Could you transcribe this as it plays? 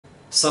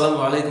আসসালামু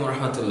আলাইকুম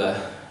রহমতুল্লাহ।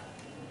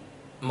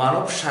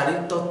 মানব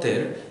শারীরিক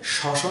তত্ত্বের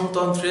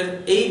শ্বসনতন্ত্রের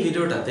এই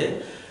ভিডিওটাতে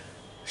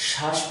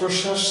শ্বাস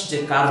প্রশ্বাস যে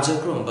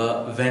কার্যক্রম বা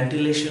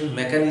ভেন্টিলেশন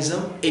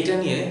মেকানিজম এটা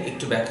নিয়ে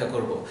একটু ব্যাখ্যা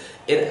করব।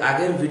 এর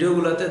আগের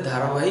ভিডিওগুলোতে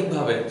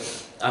ধারাবাহিকভাবে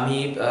আমি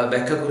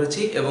ব্যাখ্যা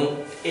করেছি এবং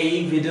এই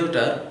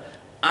ভিডিওটার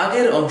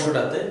আগের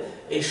অংশটাতে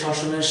এই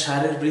শ্বসনের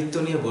শারীরবৃত্ত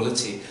নিয়ে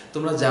বলেছি।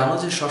 তোমরা জানো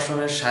যে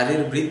শ্বসনের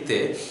শারীরবৃত্তে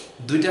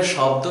দুইটা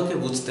শব্দকে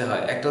বুঝতে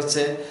হয়, একটা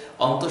হচ্ছে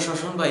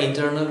অন্তঃশ্বসন বা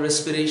ইন্টারনাল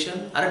রেসপিরেশন,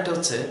 আর একটা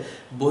হচ্ছে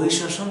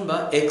বহিঃশ্বসন বা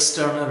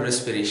এক্সটার্নাল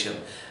রেসপিরেশন।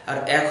 আর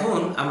এখন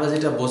আমরা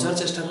যেটা বোঝার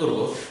চেষ্টা করব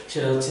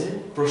সেটা হচ্ছে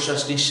প্রশ্বাস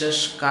নিঃশ্বাস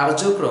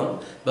কার্যক্রম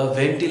বা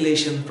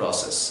ভেন্টিলেশন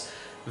প্রসেস।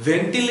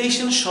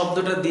 ভেন্টিলেশন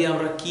শব্দটা দিয়ে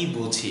আমরা কি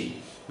বুঝি?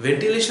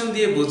 ভেন্টিলেশন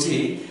দিয়ে বুঝি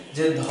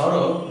যে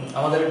ধরো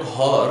আমাদের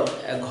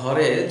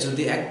ঘরে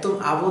যদি একদম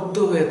আবদ্ধ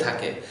হয়ে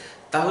থাকে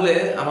তাহলে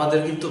আমাদের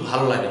কিন্তু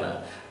ভালো লাগে না।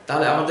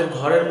 তাহলে আমাদের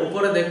ঘরের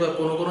উপরে দেখবা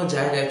কোনো কোনো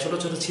জায়গায় ছোট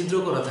ছোট ছিদ্র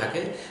করা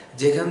থাকে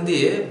যেখান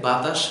দিয়ে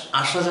বাতাস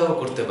আসা যাওয়া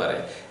করতে পারে।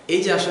 এই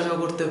যে আসা যাওয়া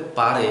করতে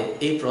পারে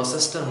এই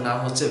প্রসেসটার নাম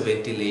হচ্ছে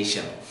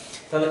ভেন্টিলেশন।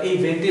 তাহলে এই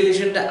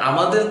ভেন্টিলেশনটা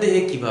আমাদের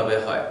দেহে কিভাবে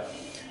হয়?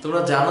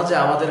 তোমরা জানো যে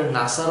আমাদের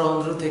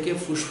নাসারন্ধ্র থেকে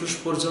ফুসফুস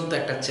পর্যন্ত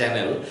একটা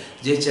চ্যানেল,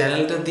 যে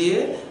চ্যানেলটা দিয়ে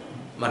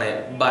মানে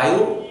বায়ু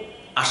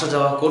আসা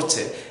যাওয়া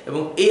করছে,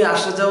 এবং এই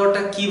আসা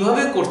যাওয়াটা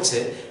কিভাবে করছে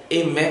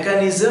এই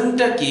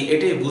মেকানিজমটা কি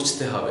এটাই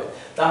বুঝতে হবে।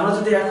 তা আমরা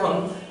যদি এখন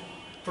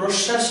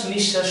প্রশ্বাস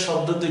নিঃশ্বাস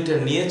শব্দ দুইটা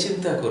নিয়ে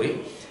চিন্তা করি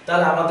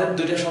তাহলে আমাদের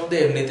দুইটা শব্দ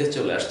এমনিতে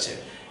চলে আসছে,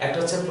 একটা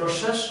হচ্ছে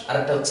প্রশ্বাস আর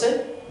একটা হচ্ছে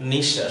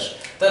নিঃশ্বাস।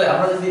 তাহলে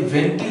আমরা যদি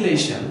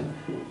ভেন্টিলেশন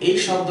এই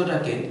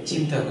শব্দটাকে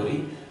চিন্তা করি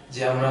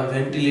যে আমরা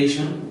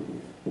ভেন্টিলেশন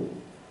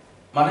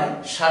মানে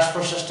শ্বাস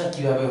প্রশ্বাসটা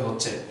কিভাবে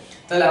হচ্ছে,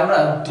 তাহলে আমরা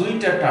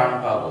দুইটা টার্ম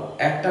পাবো।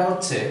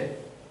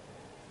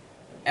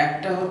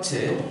 একটা হচ্ছে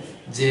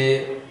যে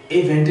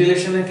এই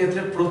ভেন্টিলেশনের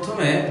ক্ষেত্রে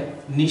প্রথমে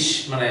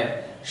মানে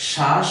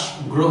শ্বাস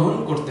গ্রহণ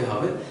করতে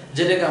হবে,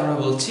 যেটাকে আমরা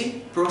বলছি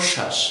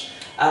প্রশ্বাস,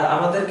 আর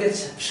আমাদেরকে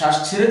শ্বাস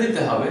ছেড়ে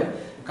দিতে হবে,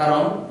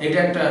 কারণ এটা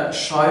একটা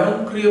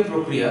স্বয়ংক্রিয়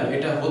প্রক্রিয়া।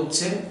 এটা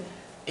হচ্ছে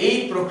এই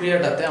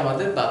প্রক্রিয়াটাতে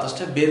আমাদের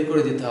বাতাসটা বের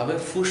করে দিতে হবে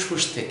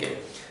ফুসফুস থেকে।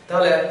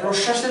 তাহলে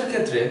প্রশ্বাসের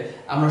ক্ষেত্রে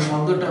আমরা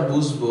শব্দটা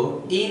বুঝবো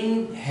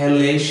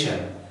ইনহেলেশন।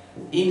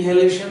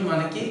 ইনহেলেশন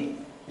মানে কি?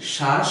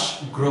 শ্বাস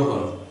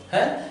গ্রহণ,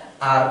 হ্যাঁ।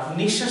 আর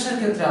নিঃশ্বাসের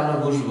ক্ষেত্রে আমরা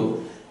বুঝবো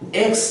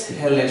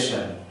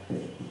এক্সহেলেশন।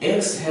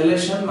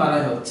 এক্সহেলেশন মানে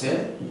হচ্ছে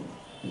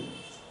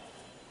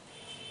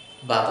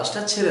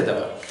বাতাসটা ছেড়ে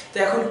দেওয়া। তো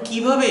এখন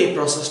কিভাবে এই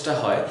প্রসেসটা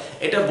হয়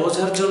এটা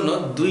বোঝার জন্য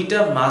দুইটা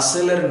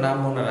মাসেলের নাম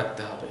মনে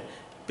রাখতে হবে,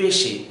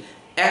 পেশি।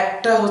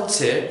 একটা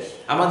হচ্ছে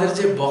আমাদের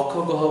যে বক্ষ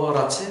গহ্বর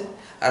আছে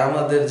আর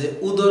আমাদের যে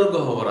উদর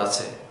গহ্বর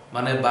আছে,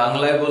 মানে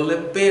বাংলায় বললে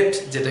পেট,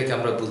 যেটাকে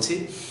আমরা বুঝি।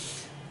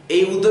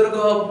 এই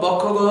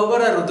বক্ষ গহ্বর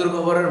আর উদর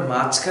গহ্বরের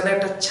মাঝখানে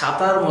একটা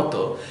ছাতার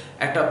মতো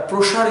একটা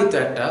প্রসারিত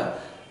একটা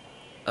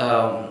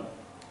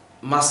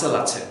মাসেল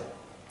আছে,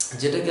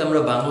 যেটাকে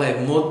আমরা বাংলায়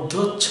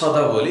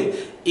মধ্যচ্ছদা বলি,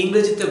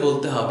 ইংরেজিতে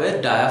বলতে হবে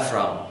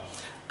ডায়াফ্রাম।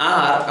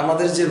 আর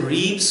আমাদের যে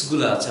রিবস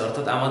গুলো আছে,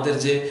 অর্থাৎ আমাদের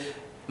যে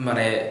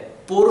মানে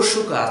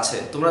পোরশুকা আছে,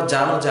 তোমরা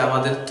জানো যে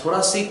আমাদের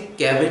থোরাসিক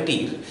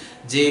ক্যাভিটির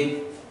যে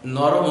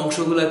নরম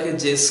অংশগুলোকে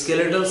যে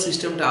স্কেলেটাল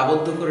সিস্টেমটা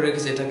আবদ্ধ করে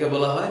রেখেছে এটাকে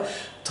বলা হয়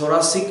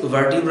থোরাসিক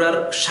ভার্টিব্রার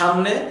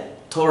সামনে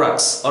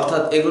থোরাক্স,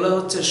 অর্থাৎ এগুলো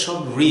হচ্ছে সব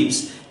রিবস।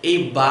 এই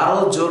 12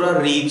 জোড়া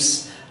রিবস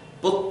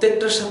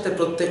প্রত্যেকটার সাথে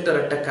প্রত্যেকটার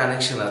একটা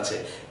কানেকশন আছে।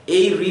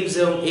 এই রিবস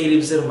এবং এই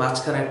রিবসের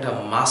মাঝখানে একটা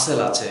মাসেল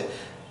আছে।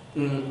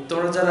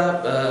 তোমরা যারা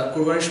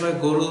কুরবানির সময়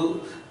গরু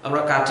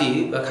আমরা কাটি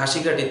বা খাসি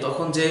কাটি,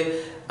 তখন যে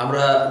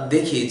আমরা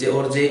দেখি যে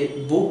ওর যে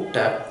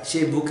বুকটা,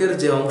 সেই বুকের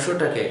যে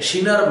অংশটাকে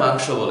সিনার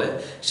মাংস বলে,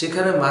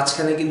 সেখানে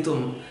মাঝখানে কিন্তু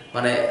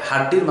মানে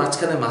হাড্ডির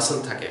মাঝখানে মাসেল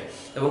থাকে,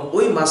 এবং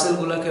ওই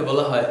মাসেলগুলোকে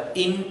বলা হয়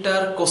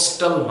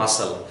ইন্টারকোস্টাল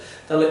মাসেল।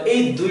 তাহলে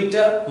এই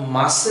দুইটা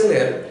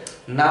মাসেলের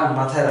নাম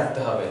মাথায়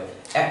রাখতে হবে।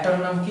 একটার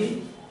নাম কি?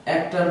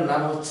 একটার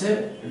নাম হচ্ছে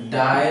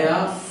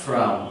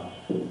ডায়াফ্রাম।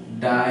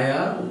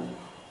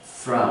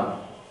 ডায়াফ্রাম,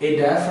 এই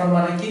ডায়াফ্রাম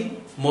মানে কি?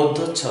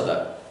 মধ্যচ্ছদা।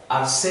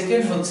 আর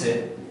সেকেন্ড হচ্ছে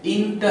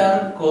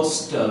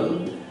ইন্টারকোস্টাল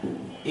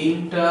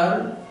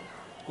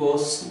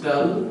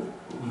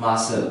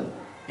মাসেল।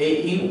 এই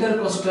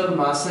ইন্টারকোস্টাল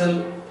মাসেল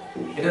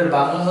এটার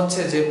বাংলা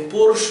হচ্ছে যে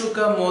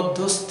পোরশুকা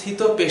মধ্যস্থিত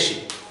পেশি,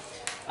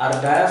 আর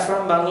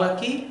ডায়াফ্রাম বাংলা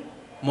কি?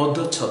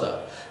 মধ্যচ্ছদা।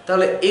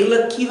 তাহলে এগুলা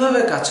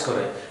কিভাবে কাজ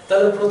করে?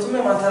 তাহলে প্রথমে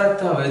মাথায়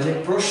রাখতে হবে যে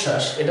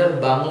প্রশ্বাস, এটার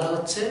বাংলা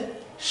হচ্ছে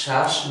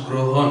শ্বাস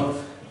গ্রহণ।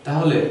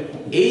 তাহলে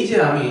এই যে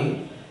আমি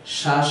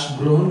শ্বাস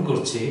গ্রহণ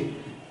করছি,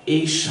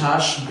 এই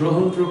শ্বাস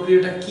গ্রহণ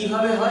প্রক্রিয়াটা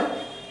কিভাবে হয়,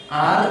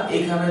 আর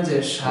এখানে যে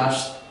শ্বাস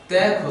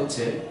ত্যাগ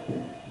হচ্ছে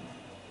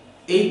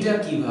এইটা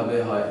কিভাবে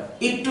হয়,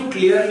 একটু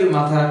ক্লিয়ারলি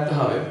মাথায় রাখতে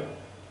হবে।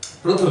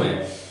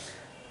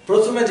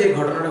 প্রথমে যে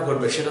ঘটনাটা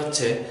ঘটবে সেটা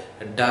হচ্ছে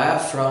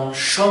ডায়াফ্রাম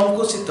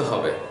সংকুচিত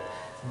হবে।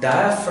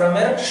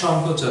 ডায়াফ্রামের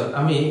সংকোচন,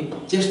 আমি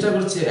চেষ্টা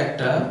করছি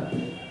একটা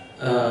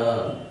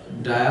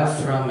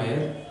ডায়াফ্রামের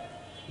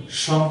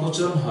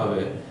সংকোচন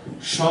হবে।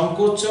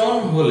 সংকোচন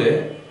হলে,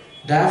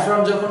 ডায়াফ্রাম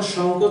যখন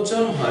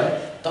সংকোচন হয়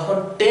তখন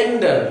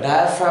টেন্ডন,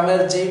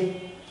 ডায়াফ্রামের যে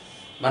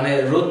মানে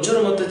রজ্জুর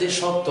মধ্যে যে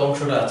শক্ত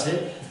অংশটা আছে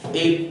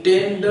এই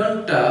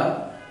টেন্ডনটা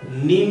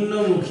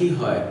নিম্নমুখী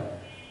হয়,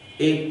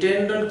 এই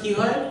টেন্ডন কি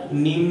হয়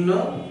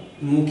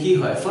নিম্নমুখী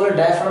হয়, ফলে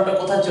ডায়াফ্রামটা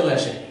কোথায় চলে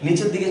আসে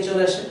নিচের দিকে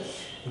চলে আসে।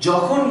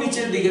 যখন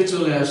নিচের দিকে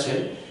চলে আসে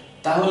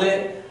তাহলে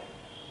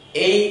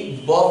এই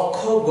বক্ষ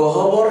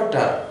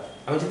গহ্বরটা,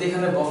 আমি যদি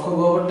এখানে বক্ষ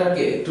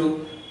গহ্বরটাকে একটু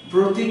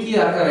প্রতীকী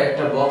আকারে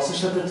একটা বক্সের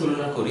সাথে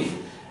তুলনা করি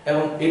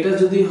এবং এটা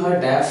যদি হয়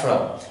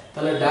ডায়াফ্রাম,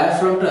 তাহলে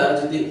ডায়াফ্রামটা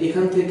যদি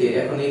এখান থেকে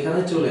এখন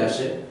এখানে চলে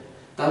আসে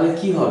তাহলে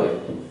কি হবে,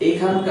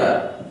 এখানকার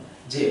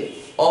যে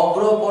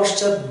অগ্র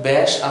পশ্চাৎ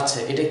ব্যাস আছে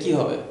এটা কি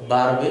হবে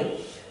বাড়বে।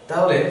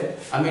 তাহলে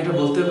আমি এটা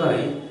বলতে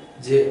পারি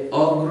যে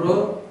অগ্র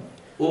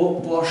ও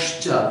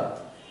পশ্চাৎ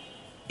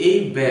এই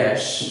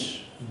ব্যাস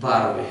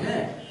বাড়বে।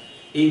 হ্যাঁ,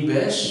 এই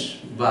ব্যাস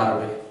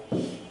বাড়বে।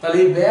 তাহলে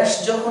এই ব্যাস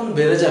যখন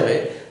বেড়ে যাবে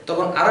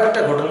তখন আরো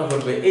একটা ঘটনা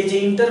ঘটবে, এই যে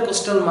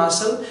ইন্টারকোস্টাল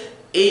মাসল,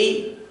 এই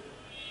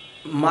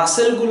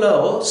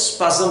মাসেলগুলোও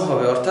স্পাজম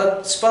হবে, অর্থাৎ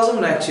স্পাজম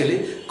না অ্যাকচুয়ালি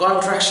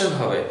কন্ট্রাকশন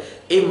হবে,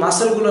 এই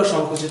মাসেলগুলো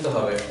সংকুচিত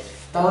হবে।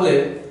 তাহলে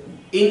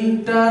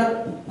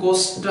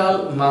ইন্টারকোস্টাল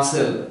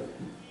মাসেল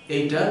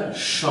এইটা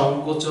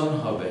সংকোচন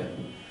হবে।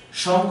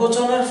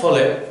 সংকোচনের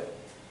ফলে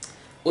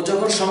ও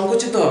যখন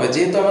সংকুচিত হবে,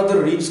 যেহেতু আমাদের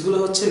রিবস গুলো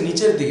হচ্ছে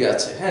নিচের দিকে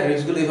আছে, হ্যাঁ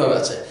রিবস গুলো এইভাবে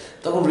আছে,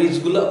 তখন রিবস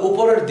গুলো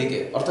উপরের দিকে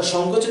অর্থাৎ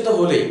সংকুচিত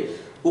হলেই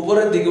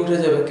উপরের দিকে উঠে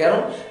যাবে।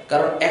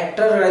 কারণ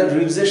একটা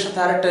রিবসের সাথে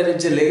আরেকটা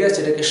রিবস যে লেগে আছে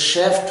এটাকে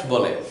শ্যাফট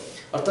বলে,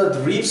 অর্থাৎ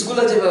রিবস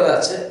গুলো যেভাবে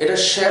আছে এটা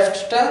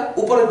শ্যাফটটা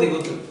উপরের দিকে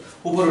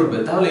উপরে উঠবে,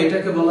 তাহলে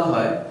এটাকে বলা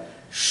হয়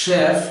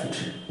শ্যাফট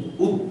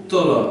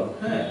উত্তোলন।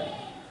 হ্যাঁ,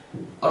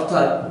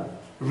 অর্থাৎ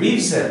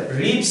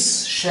রিবস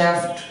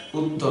শ্যাফট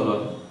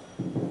উত্তোলন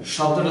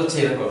শব্দটা হচ্ছে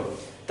এরকম।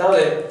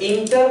 তাহলে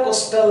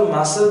ইন্টারকোস্টাল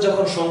মাসল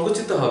যখন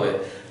সংকুচিত হবে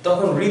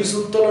তখন রিবস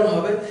উত্তোলন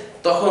হবে,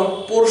 তখন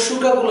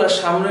পরশুটাগুলো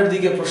সামনের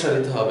দিকে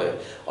প্রসারিত হবে,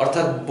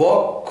 অর্থাৎ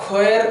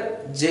বক্ষের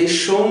যে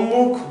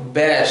সম্মুখ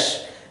ব্যাস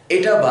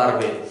এটা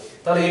বাড়বে।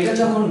 তাহলে এটা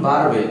যখন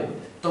বাড়বে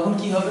তখন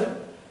কি হবে,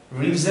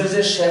 রিবসের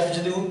যে শ্যাফট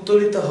যদি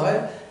উত্তোলিত হয়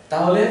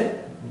তাহলে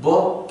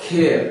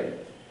বক্ষের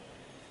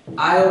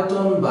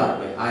আয়তন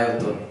বাড়বে,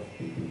 আয়তন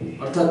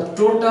অর্থাৎ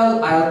টোটাল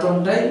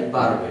আয়তনটাই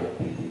বাড়বে।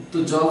 তো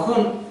যখন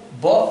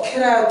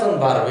বক্ষের আয়তন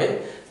বাড়বে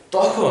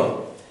তখন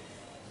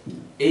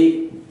এই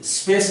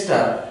স্পেসটা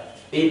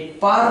এই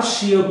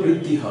পার্শ্বীয়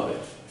বৃদ্ধি হবে।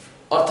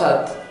 অর্থাৎ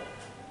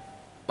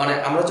মানে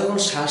আমরা যখন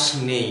শ্বাস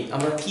নেই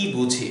আমরা কি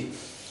বুঝি,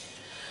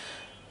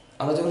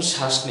 আমরা যখন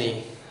শ্বাস নেই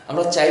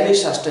আমরা চাইলেই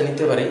শ্বাসটা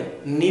নিতে পারি,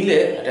 নিলে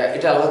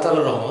এটা আল্লাহ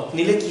তাআলার রহমত,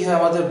 নিলে কি হয়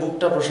আমাদের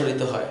বুকটা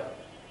প্রসারিত হয়।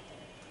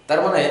 তার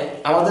মানে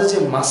আমাদের যে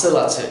মাসেল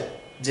আছে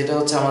যেটা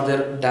হচ্ছে আমাদের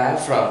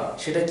ডায়াফ্রাম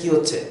সেটা কি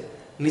হচ্ছে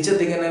নিচের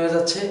দিকে নেমে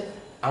যাচ্ছে,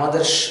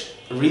 আমাদের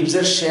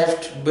রিবসের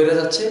শ্যাফট বেড়ে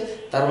যাচ্ছে,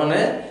 তার মানে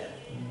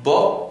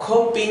বক্ষ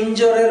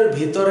পিঞ্জরের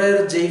ভিতরের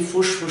যেই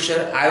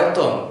ফুসফুসের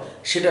আয়তন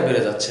সেটা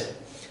বেড়ে যাচ্ছে।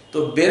 তো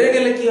বেড়ে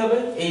গেলে কি হবে,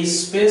 এই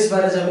স্পেস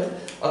বেড়ে যাবে,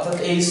 অর্থাৎ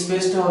এই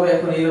স্পেসটা হবে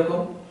এখন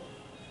এইরকম,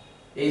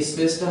 এই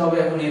স্পেসটা হবে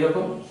এখন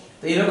এরকম।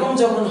 তো এরকম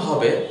যখন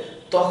হবে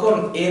তখন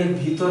এর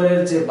ভিতরের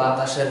যে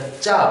বাতাসের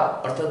চাপ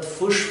অর্থাৎ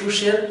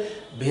ফুসফুসের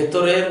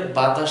ভেতরের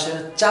বাতাসের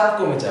চাপ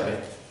কমে যাবে,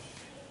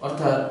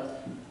 অর্থাৎ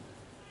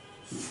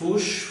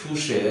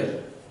ফুসফুসের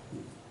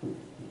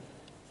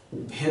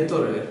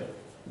ভেতরের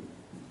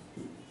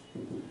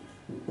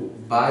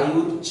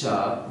বায়ুর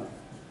চাপ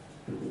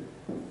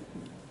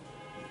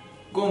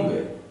কমবে।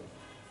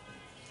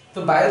 তো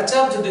বায়ুর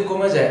চাপ যদি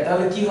কমে যায়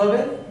তাহলে কি হবে,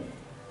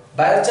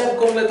 বায়ুর চাপ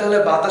কমলে তাহলে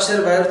বাতাসের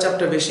বায়ুর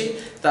চাপটা বেশি,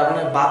 তার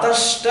মানে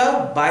বাতাসটা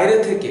বাইরে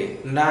থেকে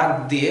নাক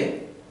দিয়ে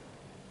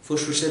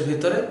ফুসফুসের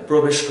ভিতরে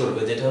প্রবেশ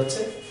করবে, যেটা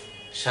হচ্ছে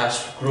শ্বাস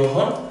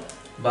গ্রহণ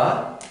বা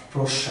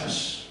প্রশ্বাস,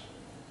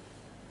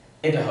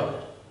 এটা হবে।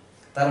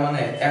 তার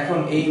মানে এখন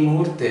এই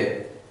মুহূর্তে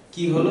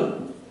কি হলো,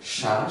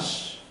 শ্বাস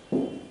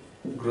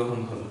গ্রহণ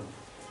হলো,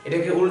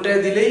 এটাকে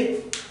উল্টায় দিলেই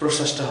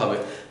প্রশ্বাসটা হবে।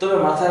 তবে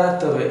মাথায়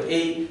রাখতে হবে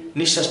এই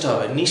নিঃশ্বাসটা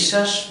হবে,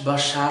 নিঃশ্বাস বা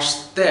শ্বাস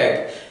ত্যাগ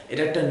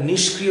এটা একটা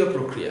নিষ্ক্রিয়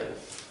প্রক্রিয়া,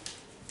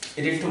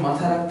 এটা একটু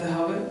মাথায় রাখতে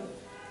হবে,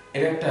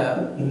 এটা একটা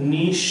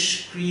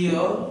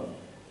নিষ্ক্রিয়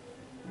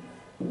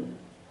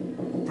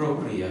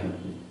প্রক্রিয়া।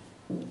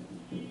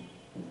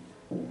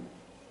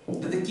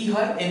 তাতে কি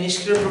হয় এই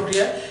নিষ্ক্রিয়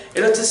প্রক্রিয়া,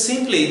 এটা হচ্ছে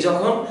সিম্পলি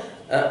যখন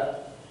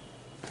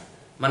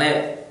মানে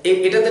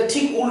এটাতে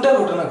ঠিক উল্টা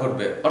ঘটনা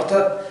ঘটবে,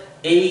 অর্থাৎ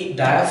এই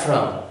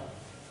ডায়াফ্রাম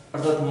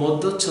অর্থাৎ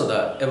মধ্যচ্ছদা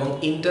এবং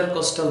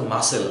ইন্টারকোস্টাল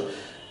মাসেল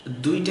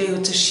দুইটাই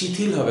হচ্ছে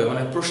শিথিল হবে,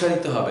 মানে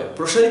প্রসারিত হবে।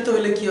 প্রসারিত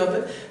হলে কি হবে,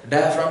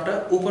 ডায়াফ্রামটা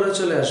উপরে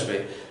চলে আসবে,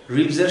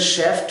 রিবসের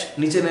শ্যাফট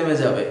নিচে নেমে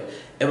যাবে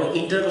এবং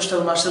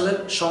ইন্টারকোস্টাল মাসেলের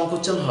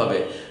সংকোচন হবে,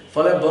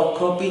 ফলে বক্ষ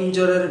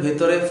পিঞ্জরের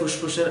ভেতরে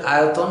ফুসফুসের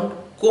আয়তন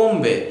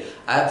কমবে।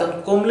 আয়তন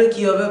কমলে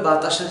কি হবে,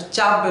 বাতাসের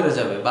চাপ বেড়ে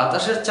যাবে,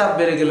 বাতাসের চাপ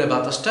বেড়ে গেলে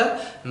বাতাসটা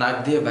নাক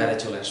দিয়ে বাইরে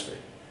চলে আসবে।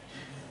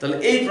 তাহলে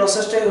এই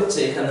প্রসেসটাই হচ্ছে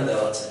এখানে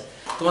দেওয়া আছে।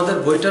 তোমাদের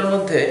বইটার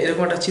মধ্যে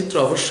এরকম একটা চিত্র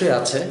অবশ্যই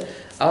আছে,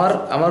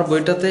 আমার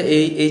বইটাতে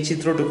এই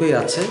চিত্রটুকুই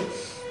আছে,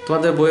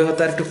 তোমাদের বই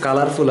হয়তো একটু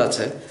কালারফুল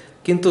আছে,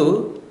 কিন্তু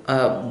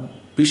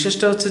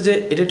বিশেষটা হচ্ছে যে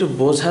এটা একটু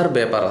বোঝার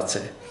ব্যাপার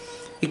আছে।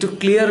 একটু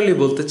ক্লিয়ারলি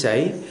বলতে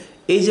চাই,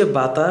 এই যে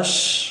বাতাস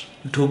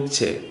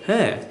ঢুকছে,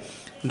 হ্যাঁ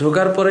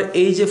ঢোকার পরে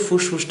এই যে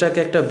ফুসফুসটাকে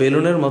একটা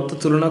বেলুনের মতো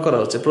তুলনা করা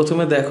হচ্ছে।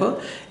 প্রথমে দেখো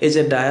এই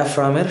যে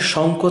ডায়াফ্রামের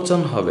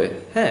সংকোচন হবে,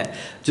 হ্যাঁ,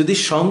 যদি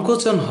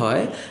সংকোচন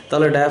হয়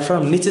তাহলে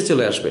ডায়াফ্রাম নিচে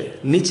চলে আসবে।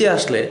 নিচে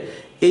আসলে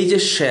এই যে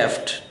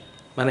শ্যাফট,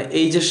 মানে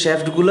এই যে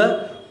শ্যাফটগুলা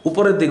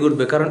উপরের দিকে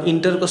উঠবে, কারণ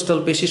ইন্টারকোস্টাল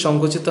পেশি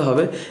সংকুচিত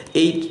হবে।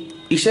 এই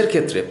ইসের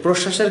ক্ষেত্রে,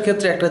 প্রশ্বাসের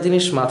ক্ষেত্রে একটা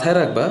জিনিস মাথায়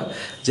রাখবা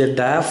যে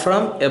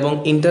ডায়াফ্রাম এবং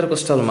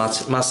ইন্টারকোস্টাল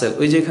মাসেল,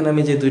 ওই যে এখানে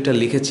আমি যে দুইটা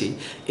লিখেছি,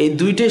 এই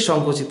দুইটাই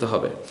সংকুচিত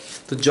হবে।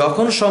 তো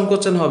যখন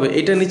সংকোচন হবে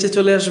এটা নিচে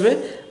চলে আসবে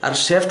আর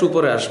শ্যাফট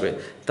উপরে আসবে,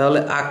 তাহলে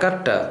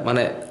আকারটা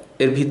মানে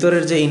এর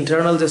ভিতরের যে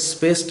ইন্টারনাল যে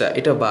স্পেসটা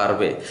এটা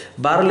বাড়বে।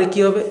 বাড়লে কি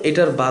হবে,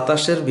 এটার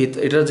বাতাসের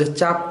এটার যে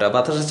চাপটা,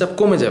 বাতাসের চাপ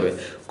কমে যাবে,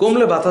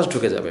 কমলে বাতাস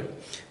ঢুকে যাবে।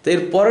 তো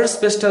এর পরের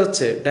স্পেসটা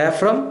হচ্ছে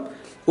ডায়াফ্রাম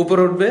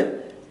উপরে উঠবে,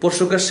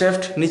 প্রশুকার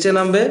শ্যাফট নিচে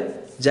নামবে,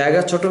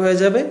 জায়গা ছোট হয়ে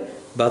যাবে,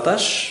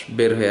 বাতাস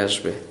বের হয়ে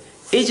আসবে।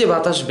 এই যে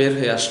বাতাস বের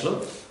হয়ে আসলো,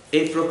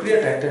 এই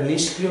প্রক্রিয়াটা একটা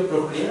নিষ্ক্রিয়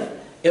প্রক্রিয়া।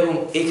 এবং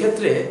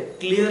এক্ষেত্রে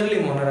ক্লিয়ারলি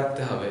মনে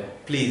রাখতে হবে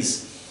প্লিজ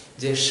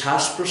যে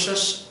শ্বাস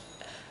প্রশ্বাস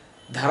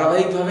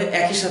ধারাবাহিকভাবে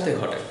একই সাথে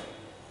ঘটে।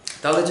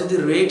 তাহলে যদি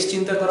রেট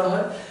চিন্তা করা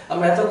হয়,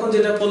 আমরা এতক্ষণ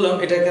যেটা বললাম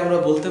এটাকে আমরা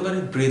বলতে পারি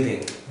ব্রিদিং।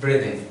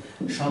 ব্রিদিং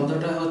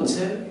শব্দটা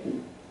হচ্ছে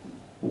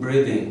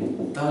ব্রিদিং।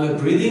 তাহলে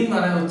ব্রিদিং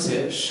মানে হচ্ছে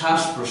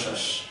শ্বাস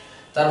প্রশ্বাস,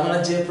 তার মানে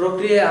যে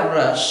প্রক্রিয়ায়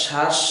আমরা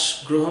শ্বাস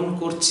গ্রহণ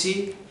করছি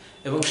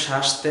এবং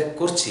শ্বাস ত্যাগ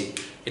করছি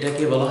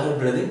এটাকে বলা হয়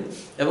ব্রিদিং।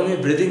 এবং এই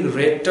ব্রিদিং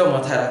রেটটাও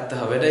মাথায় রাখতে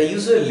হবে। এটা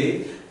ইউজুয়ালি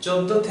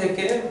 14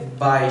 থেকে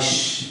 22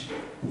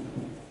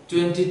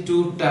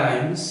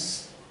 টাইমস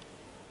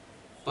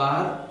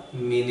পার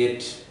মিনিট।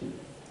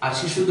 আর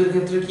শিশুদের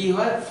ক্ষেত্রে কি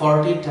হয়,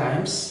 40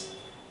 টাইমস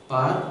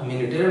পার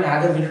মিনিট। এটা আমি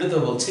আগের ভিডিওতে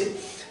বলছি।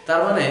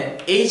 তার মানে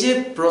এই যে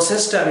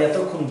প্রসেসটা আমি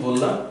এতক্ষণ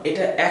বললাম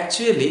এটা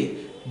অ্যাকচুয়ালি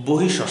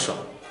বহিঃশ্বসন।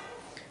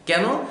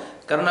 কেন?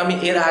 কারণ আমি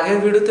এর আগের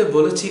ভিডিওতে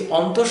বলেছি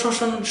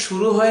অন্তঃশ্বসন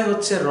শুরু হয়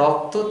হচ্ছে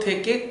রক্ত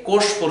থেকে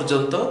কোষ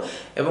পর্যন্ত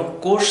এবং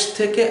কোষ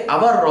থেকে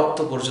আবার রক্ত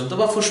পর্যন্ত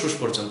বা ফুসফুস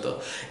পর্যন্ত,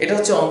 এটা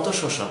হচ্ছে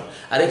অন্তঃশ্বসন।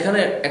 আর এখানে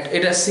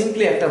এটা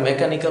সিম্পলি একটা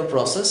মেকানিক্যাল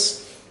প্রসেস,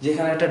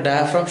 যেখানে একটা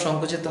ডায়াফ্রাম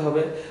সংকুচিত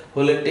হবে,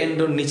 হলে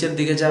টেন্ডন নিচের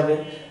দিকে যাবে,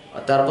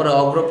 তারপরে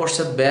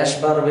অগ্রপশ্চাৎ ব্যাস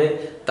বাড়বে,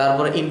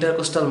 তারপরে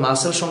ইন্টারকোস্টাল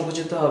মাসেল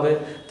সংকুচিত হবে,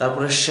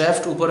 তারপরে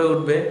শ্যাফট উপরে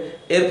উঠবে,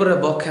 এরপরে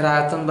বক্ষের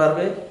আয়তন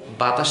বাড়বে,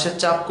 বাতাসের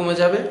চাপ কমে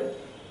যাবে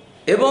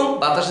এবং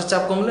বাতাসের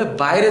চাপ কমলে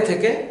বাইরে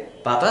থেকে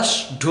বাতাস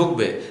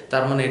ঢুকবে।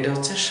 তার মানে এটা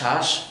হচ্ছে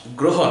শ্বাস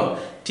গ্রহণ।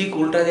 ঠিক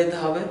উল্টা দিতে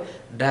হবে,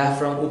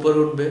 ডায়াফ্রাম উপরে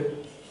উঠবে,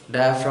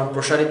 ডায়াফ্রাম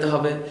প্রসারিত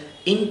হবে,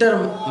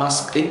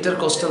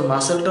 ইন্টারকোস্টাল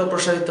মাসেলটাও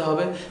প্রসারিত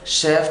হবে,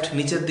 শ্যাফট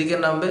নিচের দিকে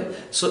নামবে।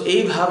 সো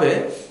এইভাবে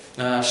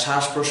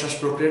শ্বাস প্রশ্বাস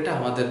প্রক্রিয়াটা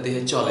আমাদের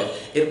দেহে চলে।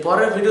 এর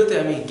পরের ভিডিওতে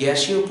আমি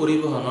গ্যাসীয়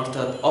পরিবহন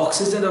অর্থাৎ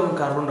অক্সিজেন এবং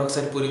কার্বন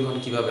ডাইঅক্সাইড পরিবহন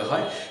কিভাবে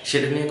হয়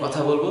সেটা নিয়ে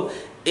কথা বলবো।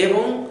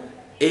 এবং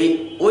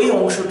ওই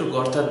অংশটুকু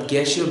অর্থাৎ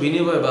গ্যাসীয়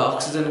বিনিময় বা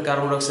অক্সিজেন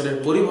কার্বন ডাইঅক্সাইডের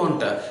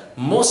পরিবহনটা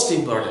মোস্ট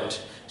ইম্পর্টেন্ট।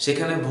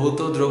 সেখানে ভৌত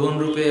দ্রবণ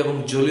রূপে এবং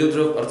জলীয়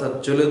অর্থাৎ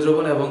জলীয়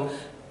দ্রবণ এবং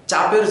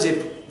চাপের যে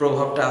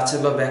প্রভাবটা আছে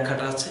বা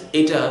ব্যাখ্যাটা আছে,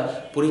 এটা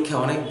পরীক্ষা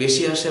অনেক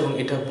বেশি আসে এবং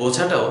এটা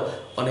বোঝাটাও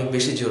অনেক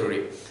বেশি জরুরি।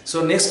 সো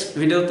নেক্সট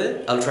ভিডিওতে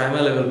I'll try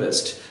my level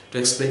best to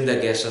explain the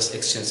gaseous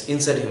exchange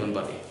inside human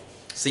body.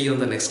 See you in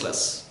the next class.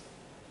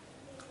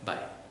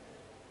 Bye.